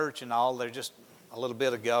church and all there just a little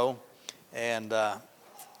bit ago, and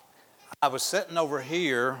I was sitting over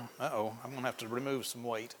here. I'm going to have to remove some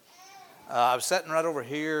weight. I was sitting right over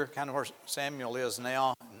here, kind of where Samuel is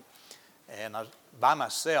now, and I was by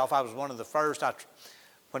myself. I was one of the first.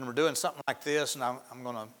 When we're doing something like this, and I'm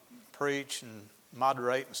going to preach and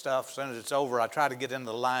moderate and stuff, as soon as it's over, I try to get into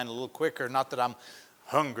the line a little quicker. Not that I'm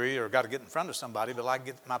hungry or got to get in front of somebody, but I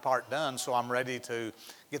get my part done so I'm ready to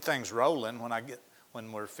get things rolling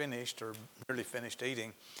when we're finished or nearly finished eating.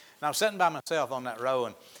 And I was sitting by myself on that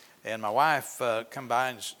row, and my wife come by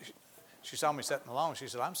and she saw me sitting alone. She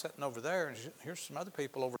said, "I'm sitting over there, and here's some other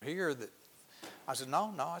people over here that." I said,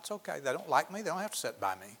 No, it's okay. They don't like me. They don't have to sit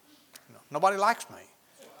by me. Nobody likes me.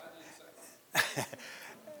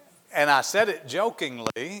 And I said it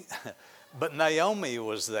jokingly, but Naomi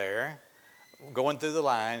was there going through the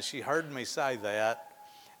line. She heard me say that,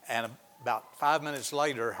 and about 5 minutes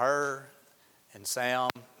later, her and Sam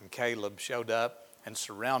and Caleb showed up and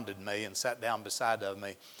surrounded me and sat down beside of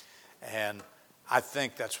me. And I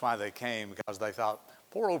think that's why they came, because they thought,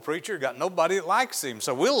 poor old preacher got nobody that likes him,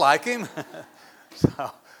 so we'll like him.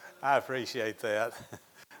 So I appreciate that.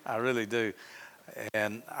 I really do.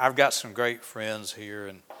 And I've got some great friends here,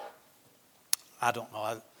 and I don't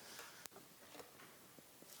know.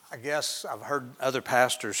 I guess I've heard other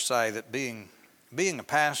pastors say that being a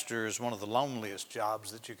pastor is one of the loneliest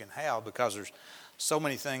jobs that you can have, because there's so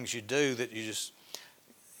many things you do that you just,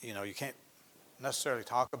 you can't necessarily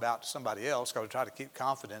talk about to somebody else, because we try to keep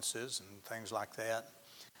confidences and things like that.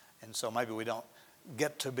 And so maybe we don't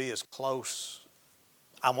get to be as close.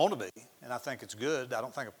 I want to be, and I think it's good. I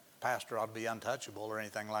don't think a pastor ought to be untouchable or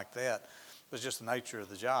anything like that. It's just the nature of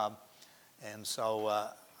the job. And so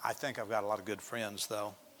I think I've got a lot of good friends,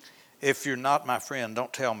 though. If you're not my friend,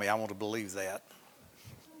 don't tell me. I want to believe that.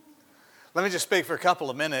 Let me just speak for a couple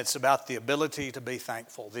of minutes about the ability to be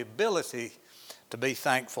thankful. The ability to be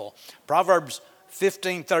thankful. Proverbs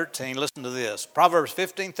 15:13, listen to this. Proverbs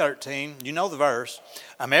 15:13, you know the verse.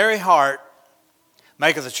 A merry heart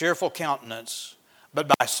maketh a cheerful countenance, but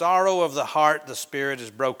by sorrow of the heart the spirit is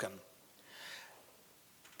broken.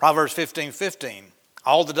 Proverbs 15:15,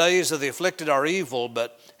 all the days of the afflicted are evil,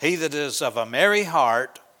 but he that is of a merry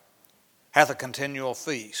heart hath a continual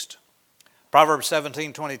feast. Proverbs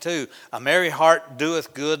 17:22, a merry heart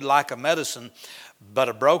doeth good like a medicine, but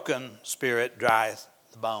a broken spirit drieth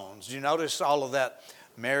the bones. Do you notice all of that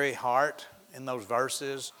merry heart in those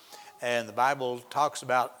verses? And the Bible talks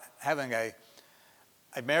about having a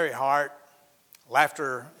merry heart.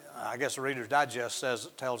 Laughter, I guess the Reader's Digest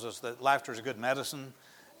tells us that laughter is a good medicine.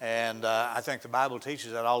 And I think the Bible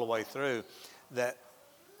teaches that all the way through, that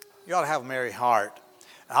you ought to have a merry heart.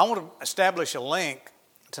 And I want to establish a link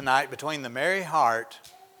tonight between the merry heart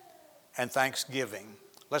and thanksgiving.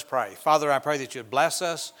 Let's pray. Father, I pray that you'd bless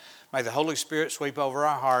us. May the Holy Spirit sweep over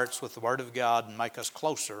our hearts with the Word of God and make us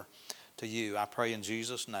closer to you. I pray in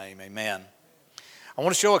Jesus' name, amen. I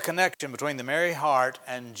want to show a connection between the merry heart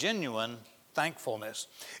and genuine thankfulness.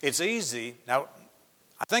 It's easy, now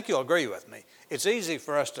I think you'll agree with me, it's easy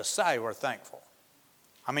for us to say we're thankful.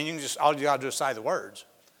 I mean, all you got to do is say the words.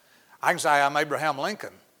 I can say I'm Abraham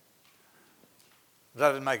Lincoln. That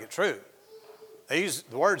doesn't make it true. The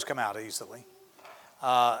words come out easily.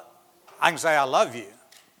 I can say I love you,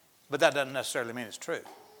 but that doesn't necessarily mean it's true.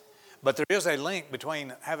 But there is a link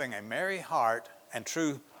between having a merry heart and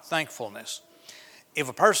true thankfulness. If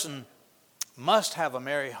a person must have a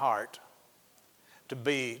merry heart to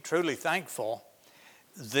be truly thankful,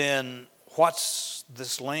 then what's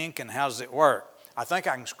this link and how does it work? I think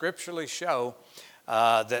I can scripturally show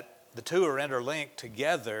that the two are interlinked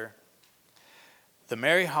together. The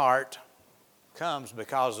merry heart comes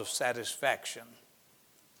because of satisfaction.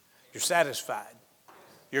 You're satisfied.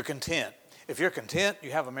 You're content. If you're content,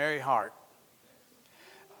 you have a merry heart.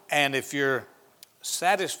 And if you're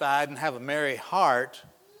satisfied and have a merry heart,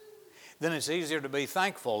 then it's easier to be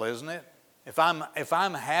thankful, isn't it? If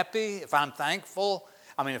I'm happy, if I'm thankful,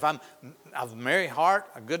 if I have a merry heart,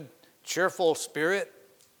 a good cheerful spirit,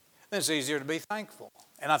 then it's easier to be thankful.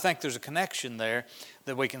 And I think there's a connection there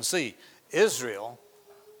that we can see. Israel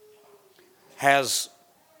has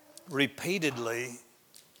repeatedly,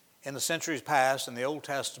 in the centuries past, in the Old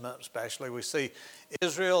Testament especially, we see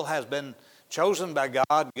Israel has been chosen by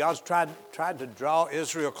God. God's tried to draw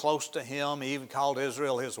Israel close to him. He even called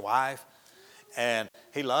Israel his wife. And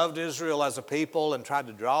he loved Israel as a people and tried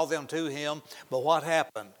to draw them to him. But what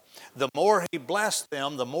happened? The more he blessed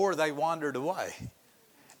them, the more they wandered away.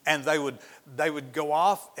 And they would go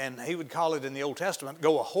off, and he would call it in the Old Testament,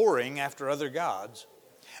 go a-whoring after other gods.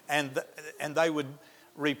 And they would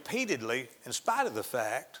repeatedly, in spite of the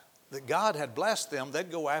fact that God had blessed them,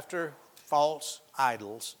 they'd go after false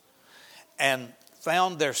idols and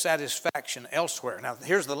found their satisfaction elsewhere. Now,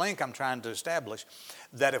 here's the link I'm trying to establish,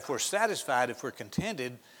 that if we're satisfied, if we're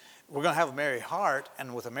contented, we're going to have a merry heart,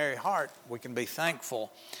 and with a merry heart, we can be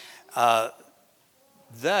thankful.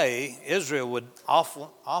 Israel would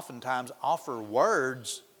oftentimes offer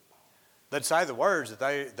words. They'd say the words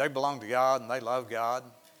that they belong to God and they love God,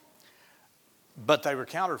 but they were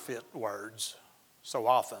counterfeit words so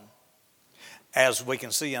often. As we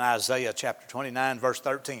can see in Isaiah chapter 29, verse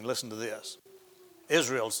 13, listen to this.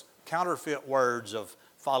 Israel's counterfeit words of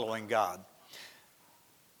following God.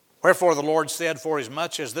 Wherefore the Lord said, for as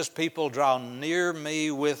much as this people draw near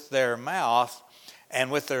me with their mouth, and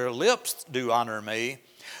with their lips do honor me,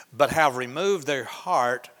 but have removed their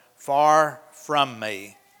heart far from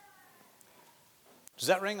me. Does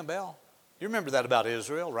that ring a bell? You remember that about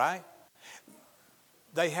Israel, right?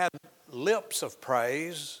 They had lips of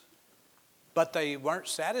praise, but they weren't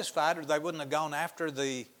satisfied, or they wouldn't have gone after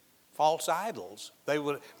the false idols. They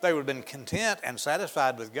would have been content and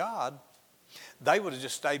satisfied with God. They would have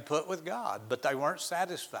just stayed put with God, but they weren't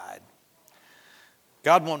satisfied.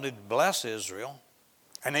 God wanted to bless Israel,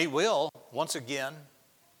 and He will, once again,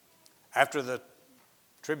 after the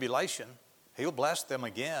tribulation, He'll bless them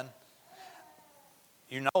again.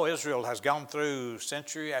 You know, Israel has gone through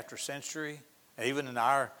century after century. Even in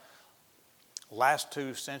our last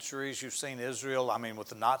 2 centuries, you've seen Israel, with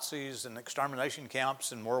the Nazis and extermination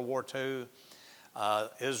camps in World War II.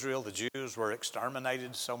 Israel, the Jews were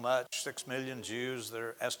exterminated so much. 6 million Jews,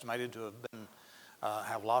 they're estimated to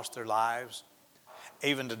have lost their lives.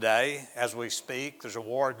 Even today, as we speak, there's a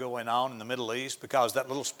war going on in the Middle East because that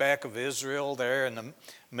little speck of Israel there in the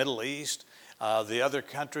Middle East, the other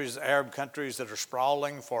countries, Arab countries that are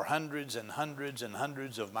sprawling for hundreds and hundreds and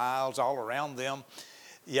hundreds of miles all around them,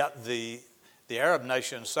 yet the Arab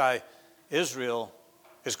nations say Israel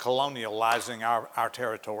is colonializing our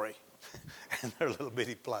territory in their little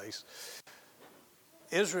bitty place.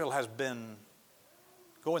 Israel has been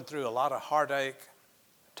going through a lot of heartache,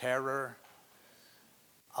 terror,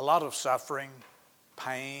 a lot of suffering,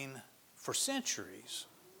 pain for centuries.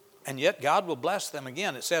 And yet God will bless them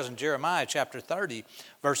again. It says in Jeremiah chapter 30,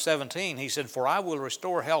 verse 17, He said, for I will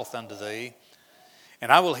restore health unto thee,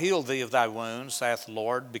 and I will heal thee of thy wounds, saith the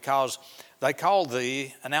Lord, because they called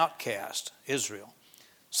thee an outcast, Israel,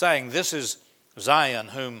 saying, this is Zion,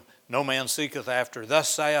 whom no man seeketh after. Thus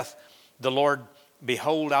saith the Lord,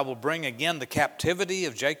 behold, I will bring again the captivity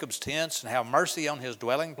of Jacob's tents, and have mercy on his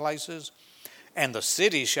dwelling places. And the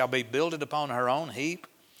city shall be builded upon her own heap,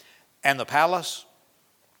 and the palace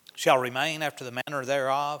shall remain after the manner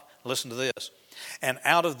thereof. Listen to this. And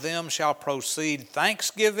out of them shall proceed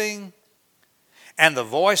thanksgiving and the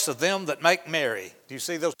voice of them that make merry. Do you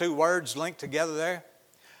see those 2 words linked together there?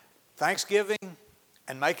 Thanksgiving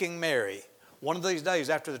and making merry. One of these days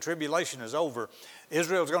after the tribulation is over,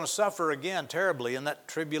 Israel is going to suffer again terribly in that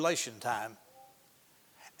tribulation time.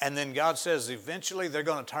 And then God says eventually they're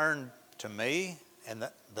going to turn to me, and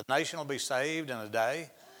the nation will be saved in a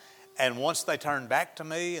day. And once they turn back to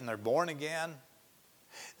me and they're born again,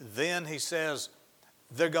 then He says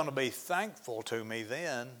they're going to be thankful to me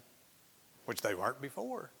then, which they weren't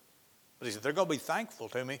before. But He said they're going to be thankful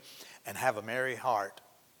to me and have a merry heart.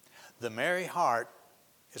 The merry heart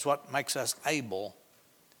is what makes us able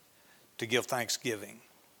to give thanksgiving.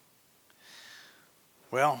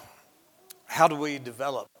 Well, how do we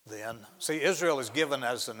develop then? See, Israel is given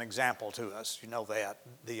as an example to us. You know that.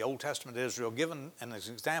 The Old Testament Israel given as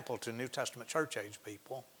an example to New Testament church age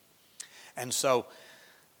people. And so,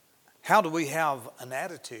 how do we have an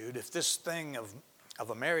attitude if this thing of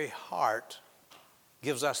a merry heart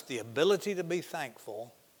gives us the ability to be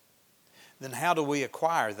thankful? Then how do we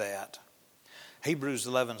acquire that? Hebrews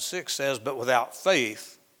 11:6 says, but without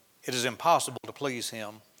faith it is impossible to please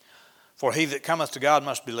Him. For he that cometh to God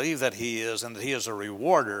must believe that He is, and that He is a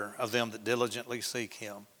rewarder of them that diligently seek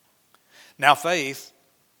Him. Now faith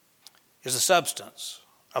is the substance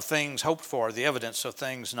of things hoped for, the evidence of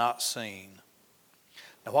things not seen.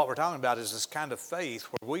 Now what we're talking about is this kind of faith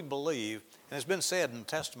where we believe, and it's been said in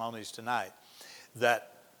testimonies tonight,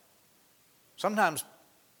 that sometimes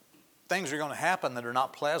things are going to happen that are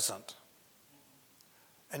not pleasant.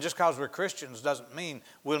 And just because we're Christians doesn't mean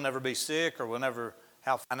we'll never be sick, or we'll never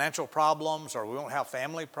have financial problems, or we won't have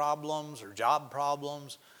family problems or job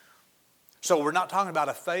problems. So we're not talking about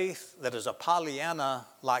a faith that is a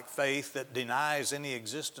Pollyanna-like faith that denies any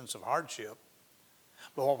existence of hardship.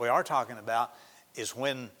 But what we are talking about is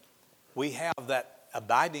when we have that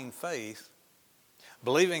abiding faith,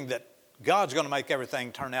 believing that God's going to make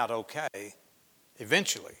everything turn out okay,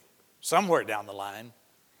 eventually, somewhere down the line.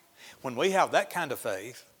 When we have that kind of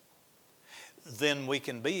faith, then we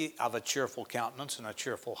can be of a cheerful countenance and a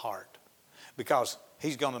cheerful heart. Because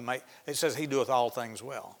he's going to make, it says he doeth all things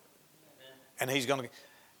well. And he's going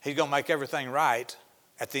to make everything right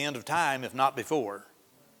at the end of time, if not before.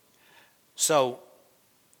 So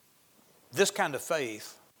this kind of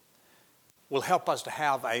faith will help us to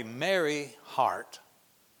have a merry heart.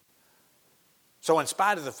 So in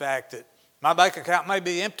spite of the fact that my bank account may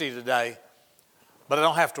be empty today, but I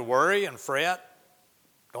don't have to worry and fret,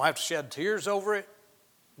 don't have to shed tears over it,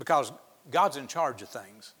 because God's in charge of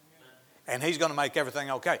things. And he's going to make everything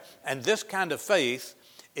okay. And this kind of faith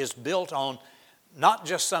is built on not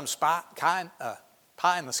just some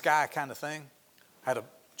pie in the sky kind of thing. I had a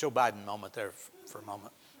Joe Biden moment there for a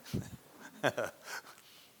moment.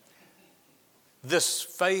 This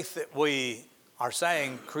faith that we are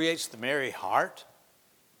saying creates the merry heart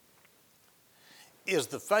is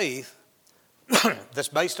the faith that's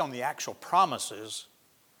based on the actual promises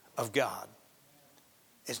of God.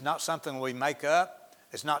 It's not something we make up.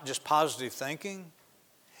 It's not just positive thinking.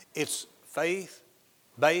 It's faith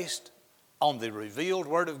based on the revealed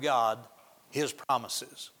Word of God, His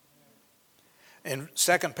promises. In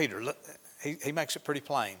 2 Peter, he makes it pretty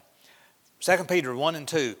plain. 2 Peter 1 and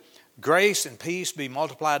 2, grace and peace be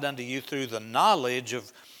multiplied unto you through the knowledge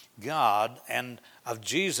of God and of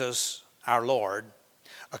Jesus our Lord,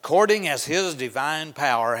 according as His divine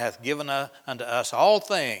power hath given unto us all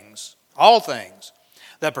things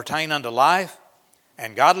that pertain unto life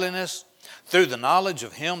and godliness, through the knowledge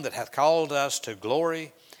of Him that hath called us to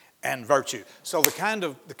glory and virtue. So the kind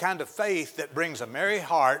of faith that brings a merry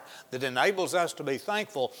heart, that enables us to be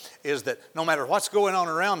thankful, is that no matter what's going on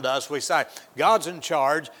around us, we say, God's in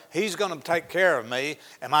charge, He's going to take care of me,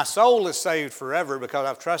 and my soul is saved forever because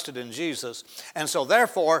I've trusted in Jesus. And so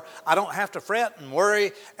therefore, I don't have to fret and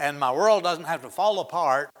worry, and my world doesn't have to fall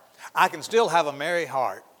apart. I can still have a merry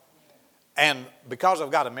heart. And because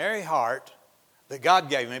I've got a merry heart that God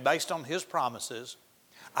gave me based on His promises,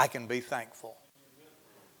 I can be thankful.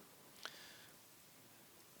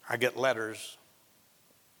 I get letters,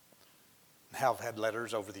 have had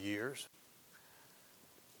letters over the years,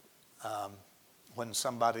 when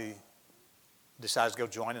somebody decides to go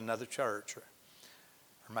join another church, or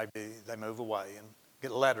maybe they move away, and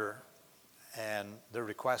get a letter, and they're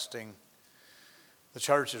requesting, the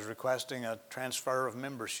church is requesting a transfer of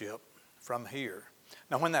membership from here.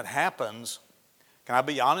 Now when that happens, can I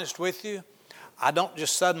be honest with you? I don't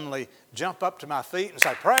just suddenly jump up to my feet and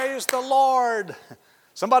say, praise the Lord,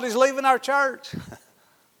 somebody's leaving our church.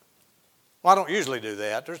 Well, I don't usually do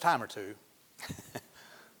that. There's a time or two.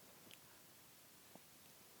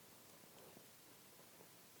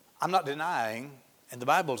 I'm not denying, and the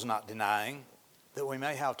Bible's not denying, that we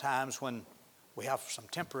may have times when we have some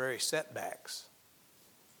temporary setbacks.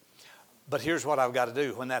 But here's what I've got to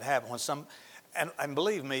do when that happens. And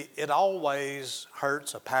believe me, it always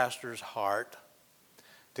hurts a pastor's heart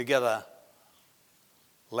to get a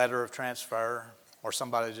letter of transfer, or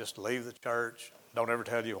somebody just leave the church, don't ever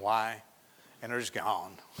tell you why, and they're just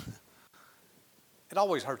gone. It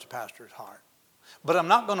always hurts a pastor's heart. But I'm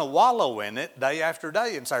not going to wallow in it day after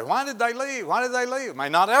day and say, why did they leave? Why did they leave? I may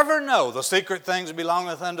not ever know the secret things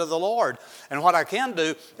belongeth unto the Lord. And what I can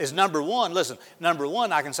do is number one,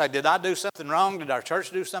 I can say, did I do something wrong? Did our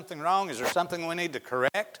church do something wrong? Is there something we need to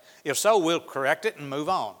correct? If so, we'll correct it and move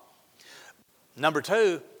on. Number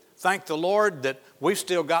two, thank the Lord that we've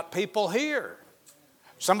still got people here.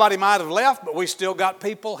 Somebody might have left, but we still got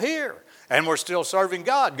people here. And we're still serving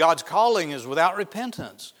God. God's calling is without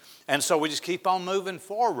repentance. And so we just keep on moving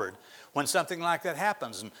forward when something like that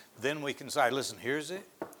happens. And then we can say, listen, here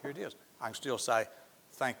it is. I can still say,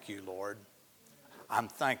 thank you, Lord. I'm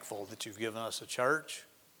thankful that you've given us a church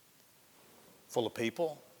full of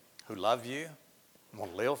people who love you, and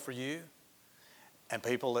want to live for you, and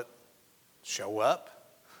people that show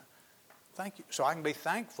up. Thank you. So I can be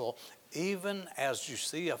thankful even as you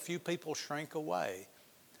see a few people shrink away.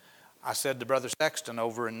 I said to Brother Sexton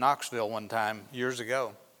over in Knoxville one time years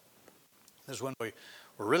ago, this is when we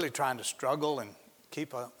were really trying to struggle and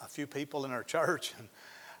keep a few people in our church.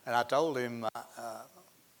 And I told him,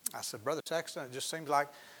 I said, Brother Sexton, it just seems like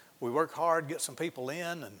we work hard, get some people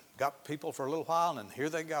in, and got people for a little while, and here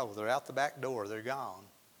they go. They're out the back door. They're gone.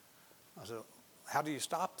 I said, how do you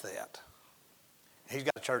stop that? He's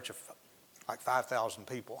got a church of like 5,000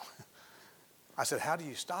 people. I said, how do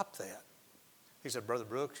you stop that? He said, Brother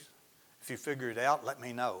Brooks, if you figure it out, let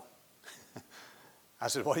me know. I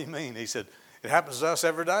said, what do you mean? He said, it happens to us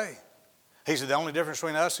every day. He said, the only difference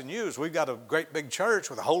between us and you is we've got a great big church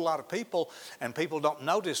with a whole lot of people, and people don't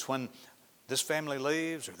notice when this family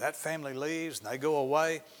leaves or that family leaves and they go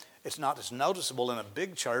away. It's not as noticeable in a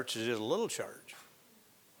big church as it is a little church.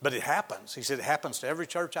 But it happens. He said it happens to every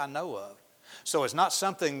church I know of. So it's not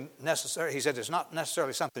something necessary. He said it's not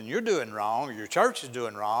necessarily something you're doing wrong or your church is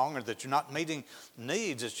doing wrong or that you're not meeting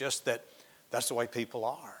needs. It's just that that's the way people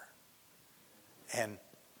are. And you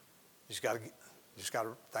just got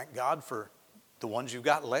to thank God for the ones you've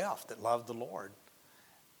got left that love the Lord.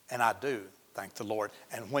 And I do thank the Lord.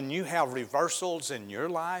 And when you have reversals in your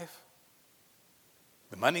life,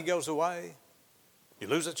 the money goes away, you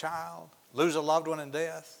lose a child, lose a loved one in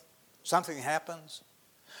death, something happens,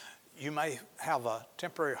 you may have a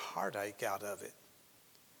temporary heartache out of it.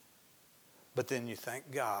 But then you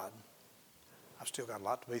thank God, I've still got a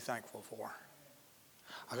lot to be thankful for.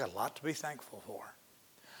 I've got a lot to be thankful for.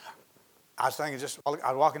 I was thinking I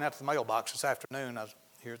was walking out to the mailbox this afternoon. I was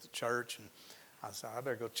here at the church, and I said, I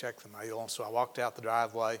better go check the mail. And so I walked out the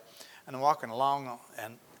driveway, and I'm walking along,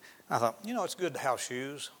 and I thought, it's good to have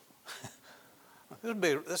shoes.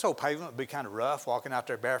 This whole pavement would be kind of rough walking out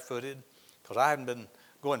there barefooted, because I hadn't been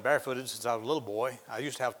going barefooted since I was a little boy. I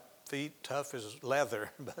used to have feet tough as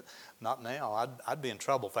leather, but not now. I'd be in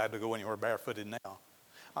trouble if I had to go anywhere barefooted now.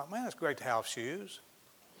 Man, it's great to have shoes.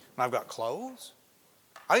 And I've got clothes.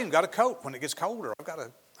 I even got a coat when it gets colder.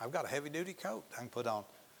 I've got a heavy-duty coat I can put on.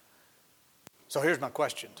 So here's my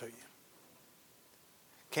question to you.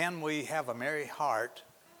 Can we have a merry heart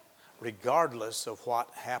regardless of what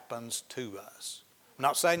happens to us? I'm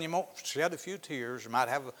not saying you won't shed a few tears or might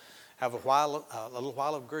have a little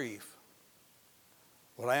while of grief.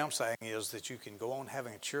 What I am saying is that you can go on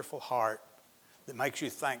having a cheerful heart that makes you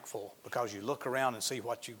thankful because you look around and see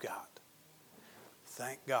what you've got.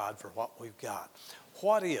 Thank God for what we've got.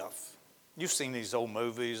 What if, you've seen these old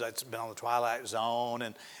movies, that's been on the Twilight Zone,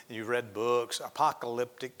 and you've read books,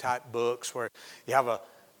 apocalyptic type books, where you have a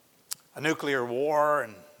nuclear war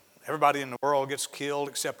and everybody in the world gets killed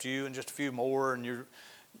except you and just a few more, and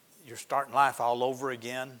you're starting life all over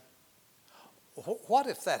again. What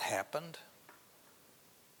if that happened?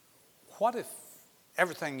 What if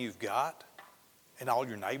everything you've got and all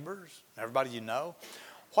your neighbors, everybody you know,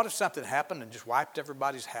 what if something happened and just wiped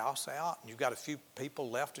everybody's house out and you've got a few people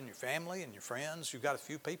left in your family and your friends, you've got a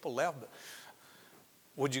few people left, but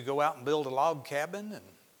would you go out and build a log cabin and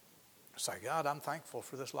say, God, I'm thankful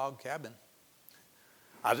for this log cabin?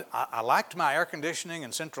 I liked my air conditioning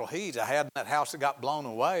and central heat I had in that house that got blown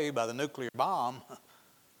away by the nuclear bomb.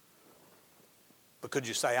 But could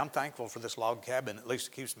you say, I'm thankful for this log cabin, at least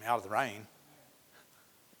it keeps me out of the rain?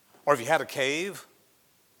 Or if you had a cave,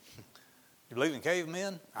 you believe in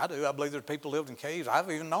cavemen? I do. I believe there's people who lived in caves.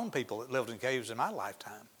 I've even known people that lived in caves in my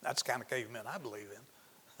lifetime. That's the kind of cavemen I believe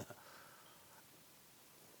in.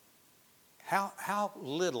 How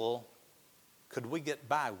little could we get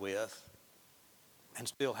by with and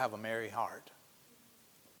still have a merry heart?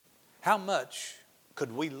 How much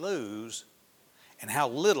could we lose and how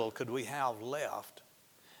little could we have left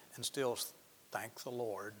and still thank the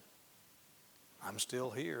Lord? I'm still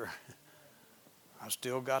here. I've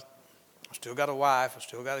still got a wife. I've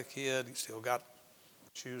still got a kid. I've still got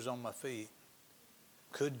shoes on my feet.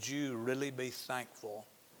 Could you really be thankful,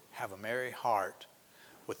 have a merry heart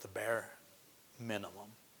with the bare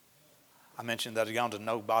minimum? I mentioned that I'd gone to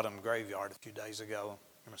No Bottom Graveyard a few days ago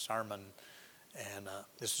in a sermon, and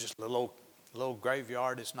this is just a little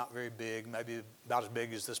graveyard. It's not very big, maybe about as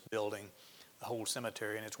big as this building, the whole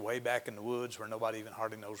cemetery, and it's way back in the woods where nobody even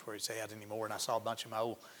hardly knows where it's at anymore. And I saw a bunch of my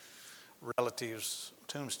old relatives'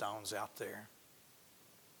 tombstones out there.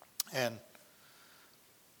 And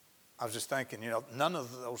I was just thinking, none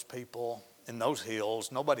of those people in those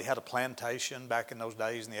hills, nobody had a plantation back in those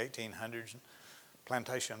days in the 1800s.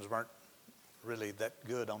 Plantations weren't really that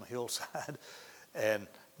good on the hillside. And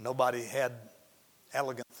nobody had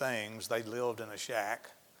elegant things. They lived in a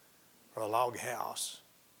shack or a log house.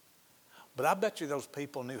 But I bet you those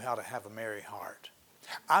people knew how to have a merry heart.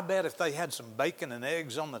 I bet if they had some bacon and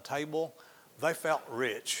eggs on the table, they felt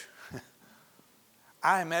rich.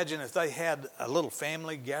 I imagine if they had a little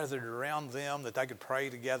family gathered around them that they could pray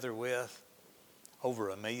together with over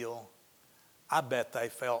a meal, I bet they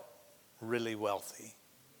felt really wealthy.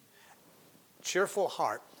 Cheerful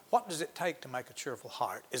heart. What does it take to make a cheerful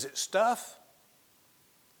heart? Is it stuff?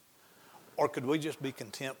 Or could we just be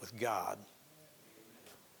content with God?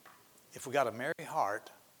 If we got a merry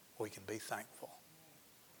heart, we can be thankful.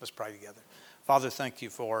 Let's pray together. Father, thank you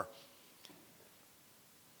for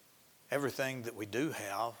everything that we do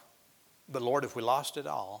have. But Lord, if we lost it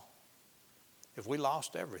all, if we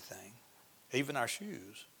lost everything, even our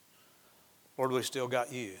shoes, Lord, we still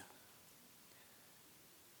got you.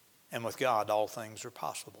 And with God, all things are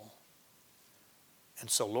possible. And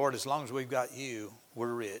so, Lord, as long as we've got you,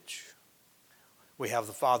 we're rich. We have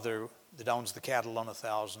the Father that owns the cattle on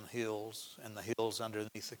 1,000 hills and the hills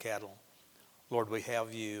underneath the cattle. Lord, we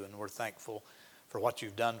have you, and we're thankful for what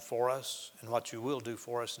you've done for us and what you will do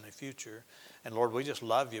for us in the future. And Lord, we just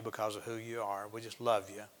love you because of who you are. We just love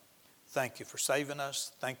you. Thank you for saving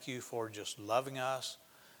us. Thank you for just loving us.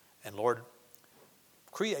 And Lord,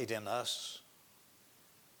 create in us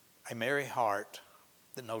a merry heart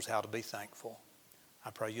that knows how to be thankful. I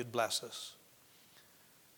pray you'd bless us.